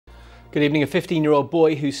Good evening. A 15-year-old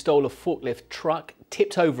boy who stole a forklift truck,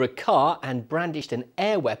 tipped over a car and brandished an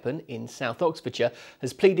air weapon in South Oxfordshire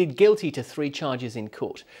has pleaded guilty to 3 charges in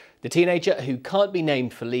court. The teenager, who can't be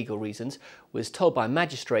named for legal reasons, was told by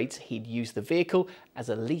magistrates he'd used the vehicle as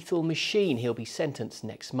a lethal machine. He'll be sentenced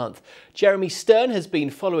next month. Jeremy Stern has been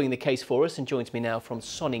following the case for us and joins me now from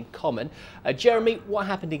Sonning Common. Jeremy, what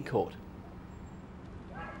happened in court?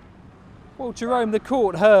 Well, Jerome, the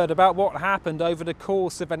court heard about what happened over the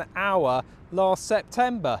course of an hour last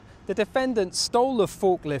September. The defendant stole a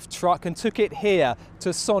forklift truck and took it here to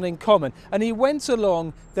Sonning Common, and he went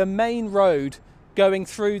along the main road going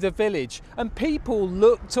through the village, and people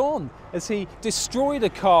looked on as he destroyed a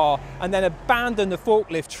car and then abandoned the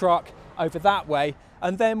forklift truck over that way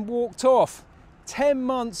and then walked off. 10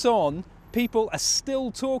 months on, people are still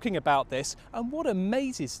talking about this, and what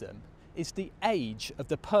amazes them is the age of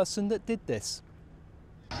the person that did this.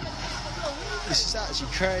 This is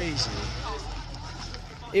actually crazy.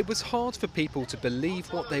 It was hard for people to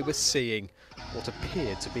believe what they were seeing. What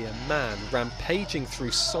appeared to be a man rampaging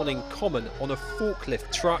through Sonning Common on a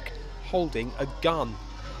forklift truck holding a gun.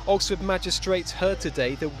 Oxford magistrates heard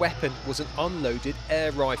today the weapon was an unloaded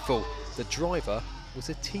air rifle. The driver was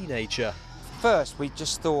a teenager. First we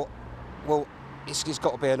just thought, well, it's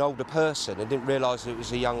got to be an older person, and didn't realise it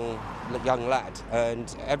was a young lad,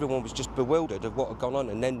 and everyone was just bewildered of what had gone on.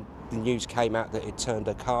 And then the news came out that it turned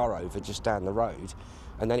a car over just down the road,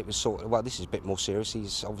 and then it was sort of, well, this is a bit more serious.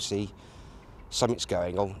 He's obviously something's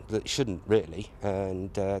going on that shouldn't really,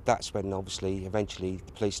 and that's when obviously eventually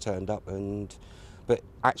the police turned up. But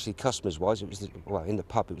actually, customers-wise, it was in the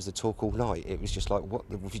pub. It was the talk all night. It was just like, what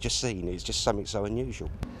have you just seen? It's just something so unusual.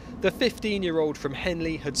 The 15-year-old from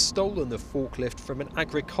Henley had stolen the forklift from an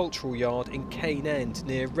agricultural yard in Cane End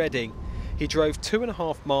near Reading. He drove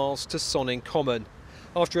 2.5 miles to Sonning Common.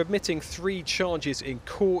 After admitting 3 charges in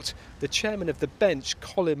court, the chairman of the bench,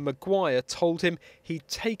 Colin Maguire, told him he'd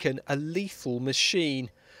taken a lethal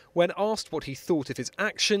machine. When asked what he thought of his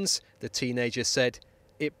actions, the teenager said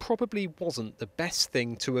it probably wasn't the best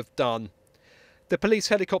thing to have done. The police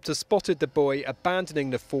helicopter spotted the boy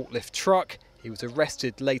abandoning the forklift truck. He was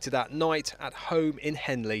arrested later that night at home in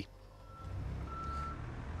Henley.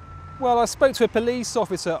 Well, I spoke to a police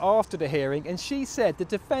officer after the hearing, and she said the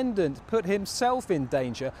defendant put himself in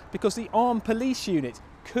danger because the armed police unit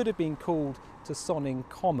could have been called to Sonning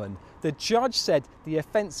Common. The judge said the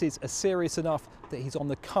offences are serious enough that he's on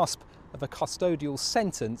the cusp of a custodial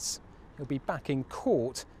sentence. He'll be back in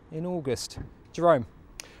court in August. Jerome.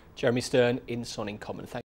 Jeremy Stern in Sonning Common. Thank you.